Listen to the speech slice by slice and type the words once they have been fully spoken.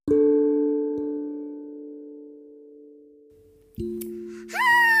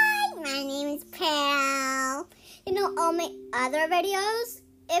all my other videos,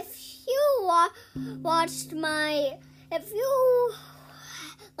 if you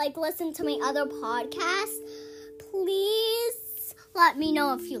listen to my other podcasts, please let me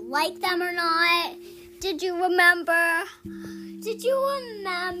know if you like them or not. Did you remember?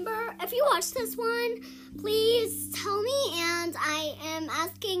 If you watched this one, please tell me. And I am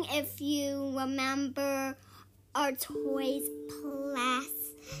asking if you remember our toys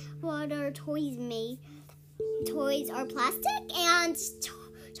what are toys made? Toys are plastic, and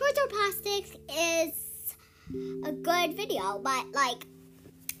Toys Are Plastic is a good video, but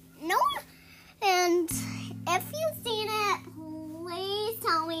no. And if you've seen it, please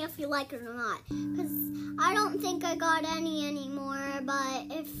tell me if you like it or not, because I don't think I got any anymore. But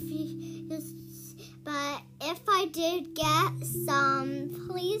if I did get some,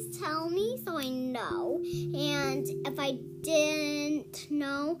 please tell me so I know. And if I didn't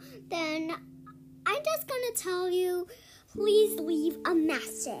know, then I'm just gonna tell you, please leave a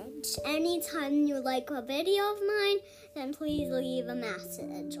message. Anytime you like a video of mine, then please leave a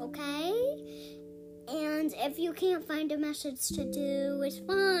message, okay? And if you can't find a message to do, it's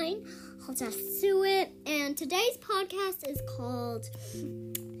fine. I'll just do it. And today's podcast is called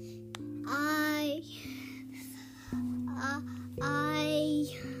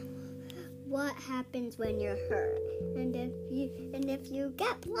What Happens When You're Hurt. And if you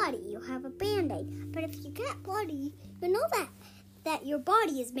get bloody, you have a Band-Aid. But if you get bloody, you know that your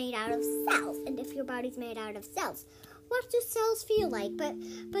body is made out of cells. And if your body's made out of cells, what do cells feel like?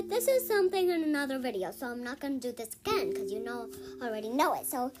 But this is something in another video, so I'm not going to do this again because already know it.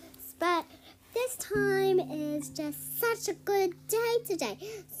 But this time is just such a good day today.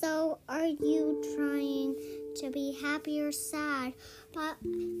 So are you trying to be happy or sad? But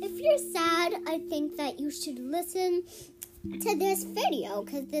if you're sad, I think that you should listen to this video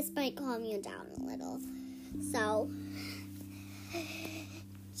because this might calm you down a little. So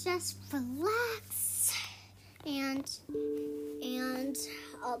just relax and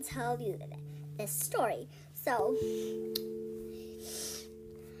I'll tell you this story. So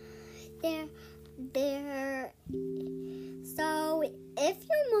So if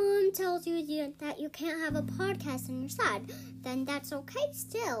your mom tells you that you can't have a podcast and you're sad, then that's okay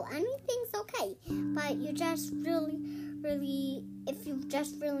still. Anything's okay. But you just really, if you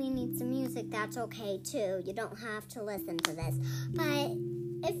just really need some music, that's okay too. You don't have to listen to this. But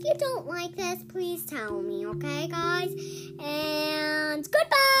if you don't like this, please tell me, okay, guys? And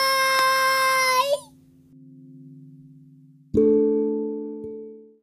goodbye!